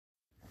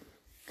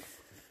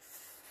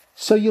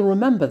So you'll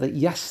remember that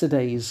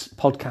yesterday's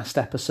podcast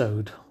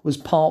episode was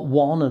part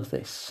one of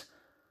this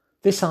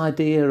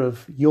idea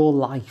of your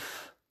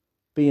life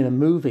being a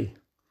movie.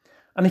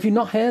 And if you've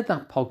not heard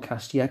that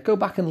podcast yet, go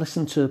back and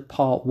listen to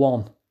part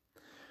one,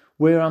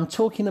 where I'm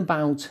talking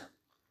about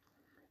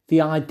the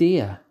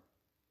idea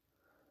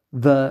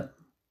that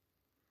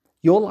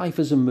your life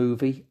is a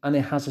movie and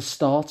it has a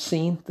start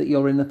scene that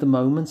you're in at the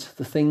moment,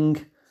 the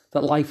thing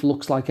that life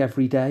looks like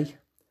every day.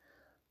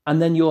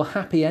 And then your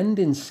happy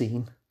ending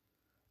scene.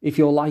 If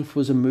your life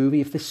was a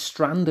movie, if this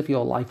strand of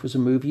your life was a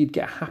movie, you'd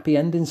get a happy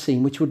ending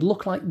scene, which would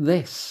look like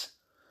this,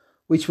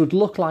 which would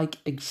look like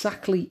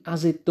exactly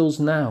as it does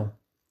now,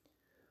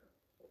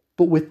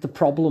 but with the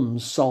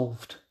problems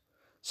solved.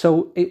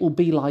 So it will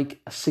be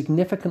like a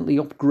significantly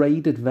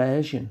upgraded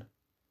version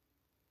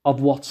of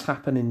what's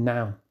happening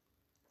now.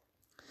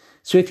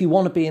 So if you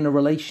want to be in a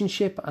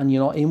relationship and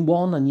you're not in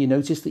one and you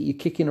notice that you're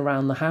kicking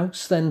around the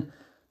house, then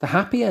the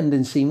happy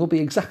ending scene will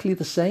be exactly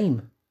the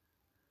same.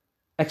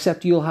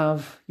 Except you'll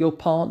have your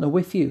partner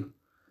with you.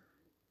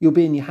 You'll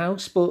be in your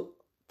house, but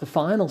the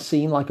final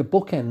scene, like a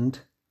bookend,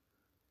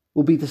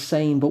 will be the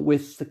same, but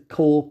with the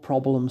core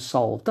problem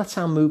solved. That's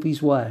how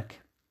movies work.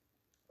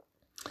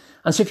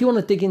 And so if you want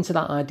to dig into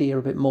that idea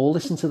a bit more,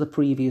 listen to the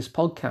previous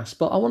podcast.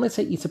 But I want to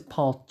take you to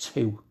part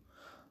two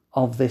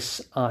of this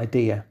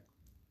idea.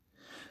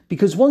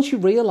 Because once you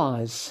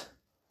realise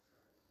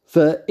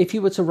that if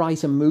you were to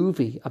write a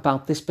movie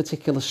about this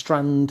particular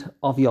strand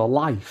of your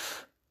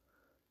life,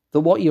 that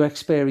what you're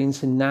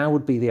experiencing now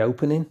would be the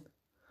opening,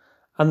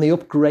 and the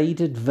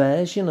upgraded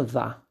version of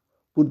that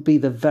would be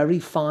the very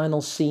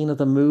final scene of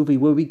the movie,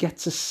 where we get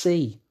to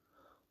see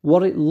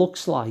what it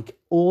looks like,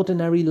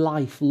 ordinary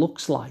life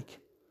looks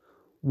like,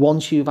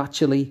 once you've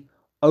actually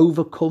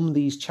overcome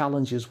these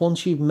challenges,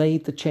 once you've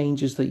made the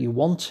changes that you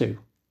want to.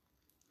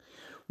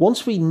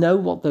 Once we know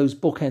what those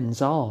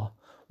bookends are,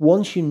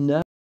 once you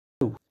know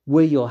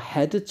where you're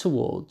headed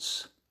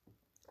towards,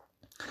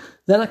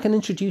 then I can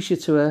introduce you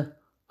to a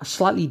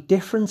slightly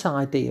different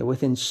idea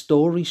within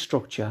story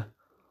structure,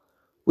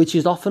 which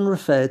is often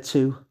referred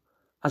to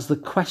as the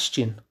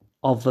question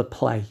of the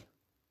play.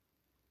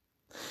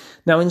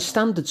 Now, in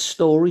standard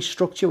story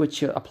structure,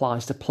 which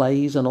applies to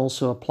plays and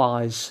also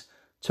applies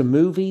to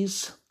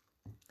movies,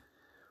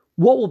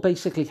 what will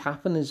basically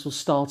happen is we'll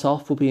start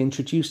off, we'll be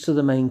introduced to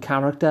the main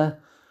character,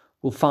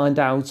 we'll find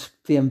out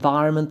the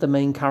environment the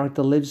main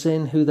character lives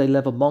in, who they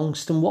live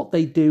amongst, and what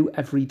they do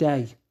every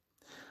day.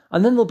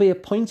 And then there'll be a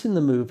point in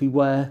the movie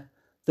where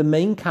the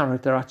main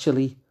character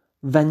actually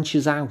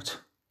ventures out.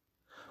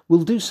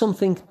 We'll do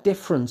something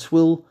different.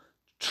 We'll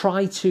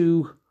try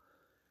to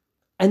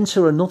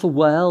enter another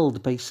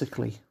world,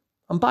 basically.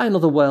 And by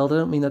another world, I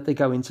don't mean that they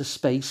go into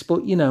space,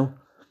 but,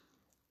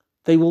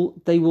 they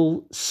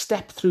will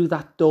step through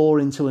that door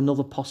into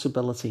another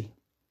possibility.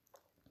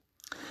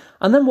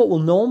 And then what we'll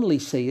normally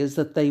see is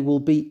that they will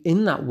be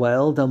in that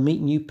world, they'll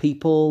meet new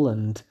people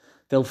and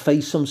they'll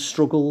face some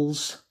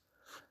struggles.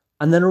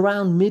 And then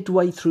around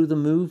midway through the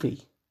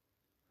movie,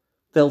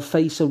 they'll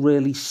face a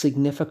really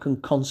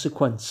significant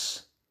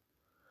consequence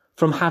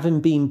from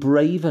having been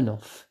brave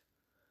enough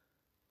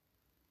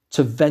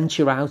to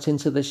venture out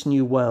into this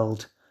new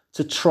world,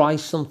 to try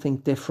something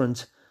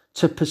different,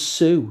 to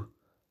pursue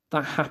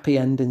that happy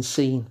ending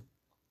scene.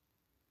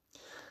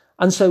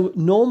 And so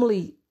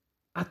normally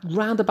at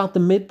round about the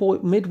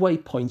midway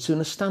point, so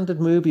in a standard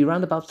movie,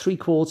 around about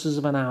 3/4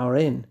 of an hour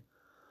in,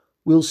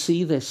 we'll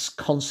see this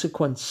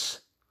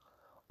consequence,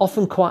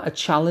 often quite a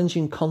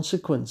challenging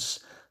consequence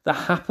that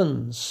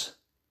happens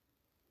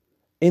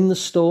in the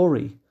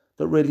story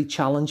that really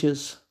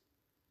challenges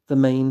the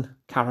main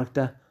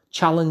character,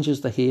 challenges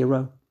the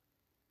hero.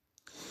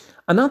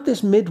 And at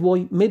this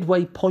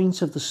midway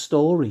point of the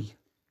story,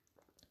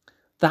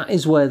 that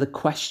is where the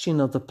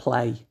question of the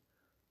play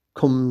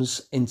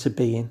comes into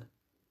being.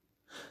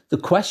 The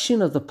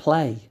question of the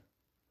play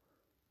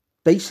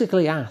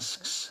basically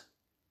asks,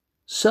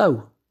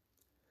 so,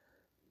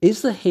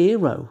 is the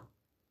hero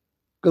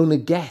going to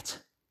get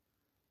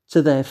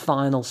to their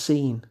final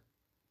scene?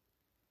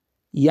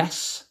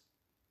 Yes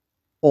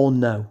or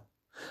no?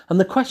 And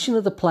the question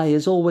of the play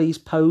is always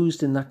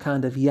posed in that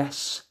kind of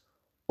yes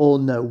or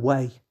no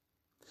way.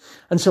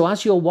 And so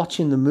as you're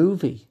watching the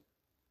movie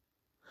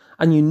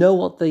and you know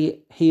what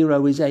the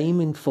hero is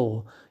aiming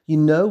for, you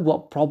know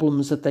what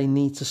problems that they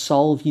need to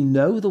solve, you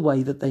know the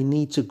way that they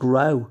need to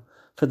grow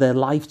for their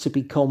life to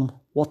become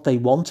what they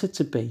want it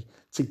to be,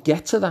 to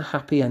get to the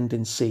happy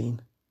ending scene.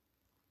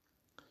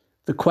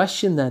 The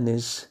question then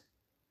is,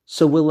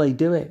 so will they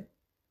do it?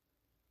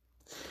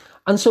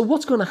 And so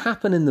what's going to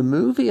happen in the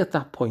movie at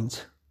that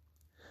point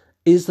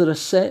is there are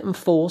certain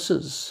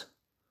forces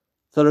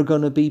that are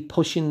going to be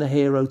pushing the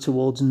hero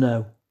towards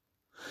no.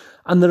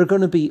 And there are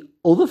going to be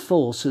other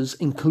forces,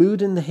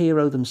 including the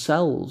hero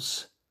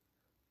themselves,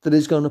 that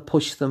is going to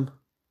push them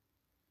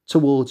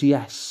towards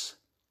yes.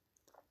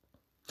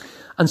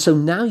 And so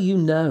now you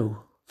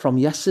know from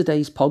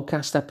yesterday's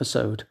podcast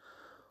episode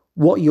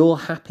what your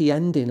happy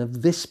ending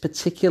of this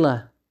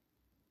particular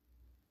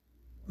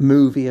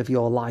movie of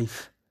your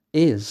life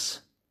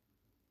is.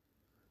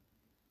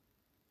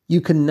 you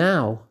can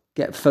now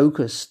get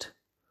focused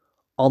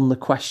on the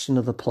question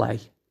of the play.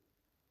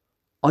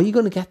 Are you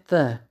going to get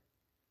there?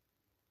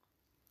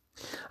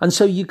 And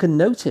so you can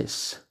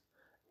notice,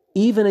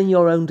 even in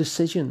your own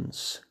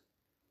decisions,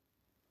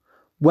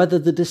 whether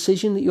the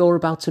decision that you're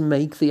about to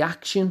make, the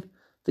action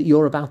that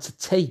you're about to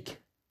take,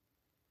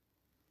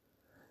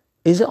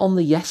 is it on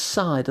the yes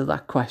side of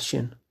that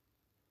question,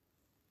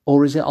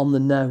 or is it on the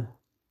no?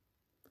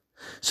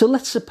 So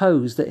let's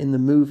suppose that in the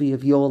movie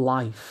of your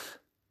life,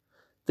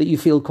 that you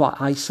feel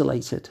quite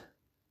isolated,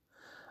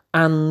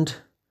 and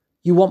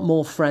you want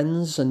more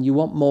friends and you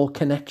want more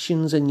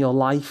connections in your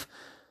life.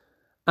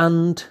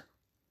 And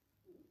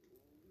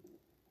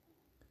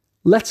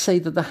let's say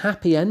that the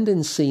happy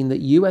ending scene that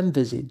you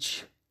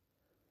envisage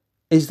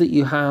is that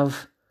you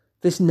have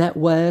this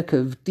network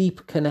of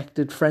deep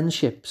connected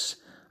friendships,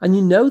 and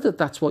you know that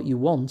that's what you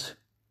want.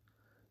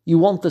 You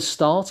want the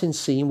starting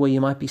scene where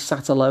you might be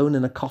sat alone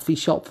in a coffee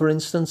shop, for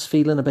instance,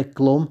 feeling a bit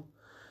glum.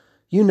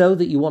 You know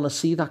that you want to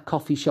see that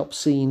coffee shop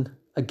scene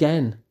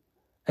again,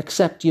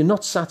 except you're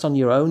not sat on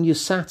your own. You're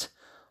sat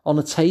on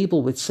a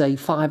table with, say,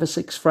 5 or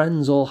 6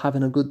 friends all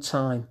having a good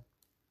time.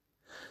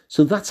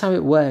 So that's how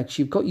it works.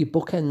 You've got your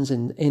bookends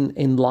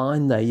in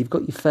line there. You've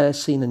got your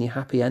first scene and your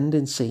happy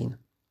ending scene.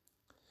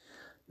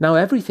 Now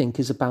everything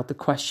is about the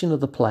question of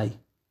the play.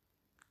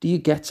 Do you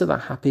get to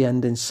that happy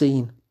ending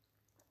scene?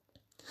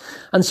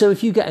 And so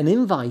if you get an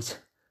invite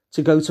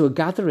to go to a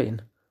gathering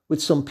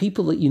with some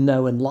people that you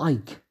know and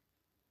like,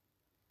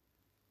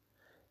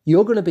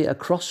 you're going to be at a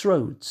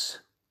crossroads.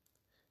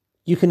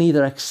 You can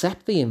either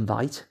accept the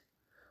invite,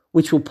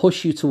 which will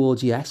push you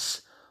towards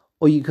yes,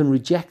 or you can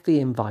reject the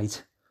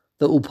invite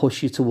that will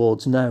push you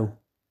towards no.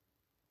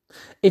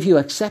 If you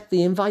accept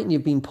the invite and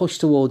you've been pushed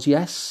towards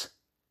yes,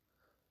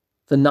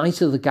 the night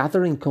of the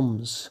gathering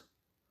comes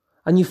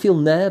and you feel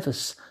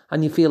nervous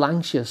and you feel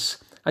anxious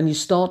and you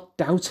start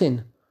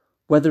doubting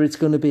whether it's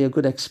going to be a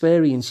good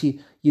experience.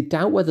 You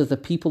doubt whether the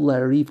people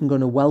there are even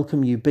going to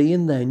welcome you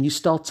being there, and you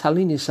start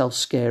telling yourself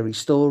scary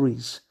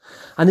stories.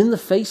 And in the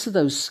face of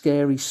those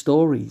scary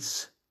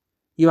stories,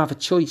 you have a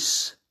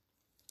choice.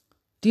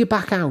 Do you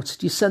back out?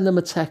 Do you send them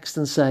a text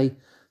and say,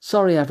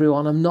 sorry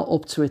everyone, I'm not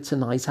up to it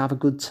tonight, have a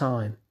good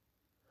time?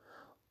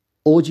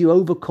 Or do you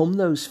overcome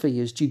those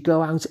fears? Do you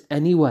go out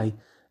anyway,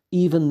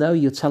 even though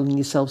you're telling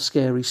yourself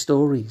scary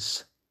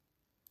stories?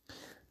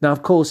 Now,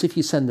 of course, if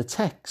you send the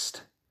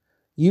text,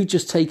 you've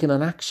just taken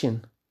an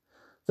action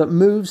that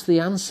moves the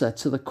answer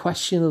to the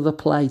question of the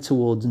play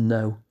towards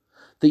no,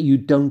 that you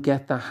don't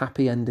get that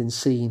happy ending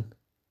scene.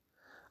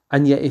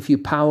 And yet if you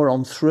power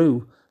on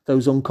through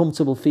those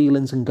uncomfortable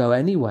feelings and go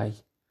anyway,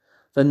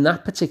 then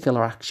that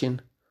particular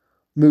action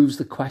moves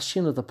the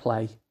question of the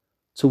play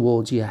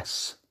towards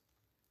yes.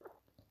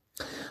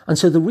 And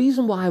so the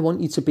reason why I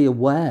want you to be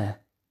aware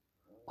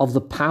of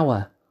the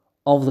power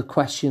of the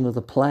question of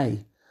the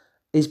play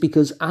is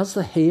because as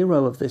the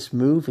hero of this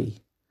movie,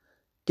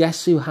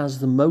 guess who has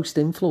the most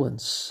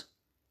influence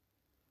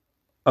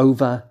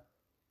over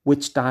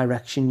which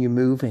direction you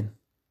move in?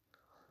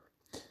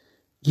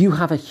 You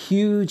have a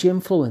huge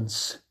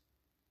influence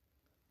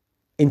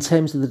in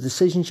terms of the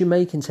decisions you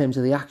make, in terms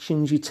of the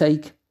actions you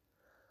take,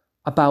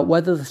 about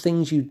whether the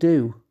things you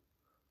do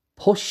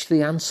push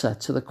the answer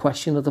to the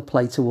question of the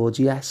play towards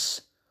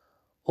yes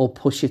or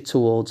push it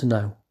towards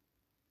no.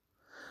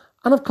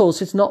 And of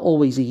course, it's not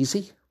always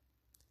easy.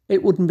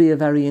 It wouldn't be a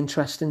very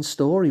interesting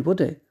story,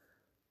 would it?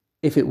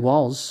 If it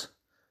was,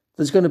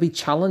 there's going to be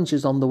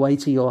challenges on the way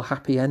to your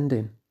happy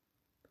ending.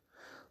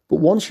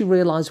 But once you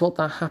realise what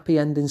that happy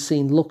ending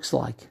scene looks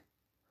like,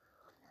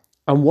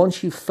 and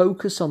once you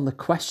focus on the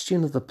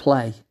question of the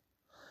play,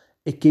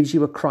 it gives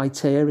you a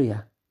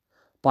criteria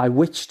by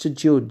which to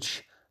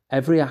judge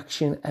every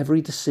action,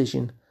 every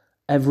decision,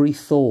 every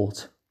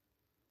thought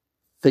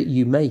that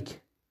you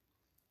make.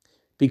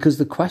 Because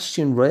the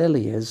question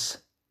really is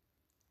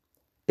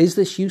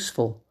this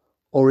useful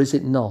or is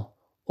it not?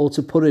 Or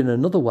to put it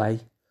another way,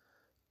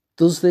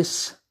 does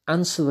this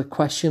answer the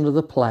question of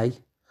the play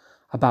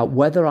about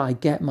whether I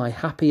get my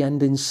happy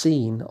ending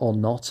scene or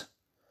not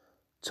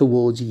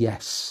towards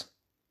yes?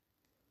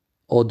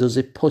 Or does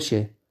it push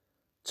it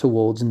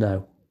towards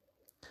no?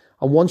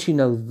 And once you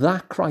know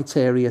that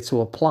criteria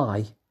to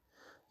apply,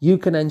 you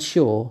can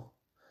ensure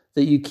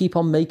that you keep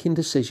on making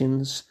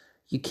decisions,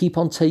 you keep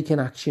on taking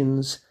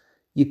actions,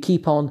 you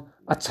keep on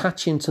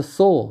attaching to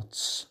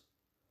thoughts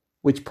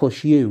which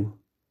push you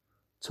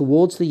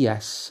towards the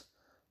yes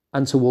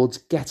and towards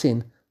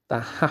getting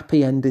that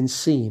happy ending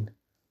scene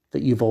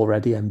that you've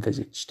already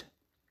envisaged.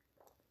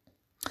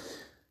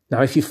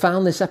 Now, if you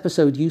found this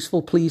episode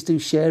useful, please do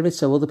share it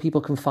so other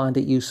people can find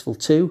it useful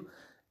too.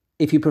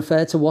 If you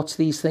prefer to watch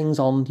these things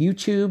on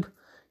YouTube,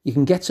 you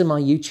can get to my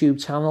YouTube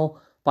channel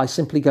by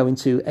simply going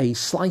to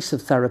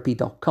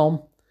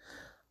asliceoftherapy.com.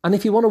 And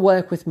if you want to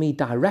work with me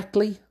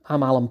directly,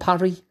 I'm Alun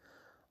Parry.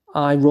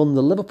 I run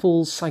the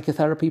Liverpool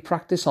Psychotherapy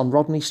practice on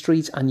Rodney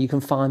Street, and you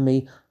can find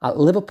me at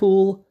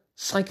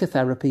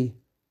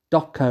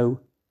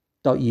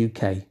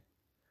liverpoolpsychotherapy.co.uk.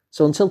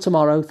 So until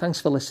tomorrow, thanks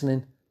for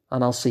listening,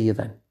 and I'll see you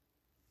then.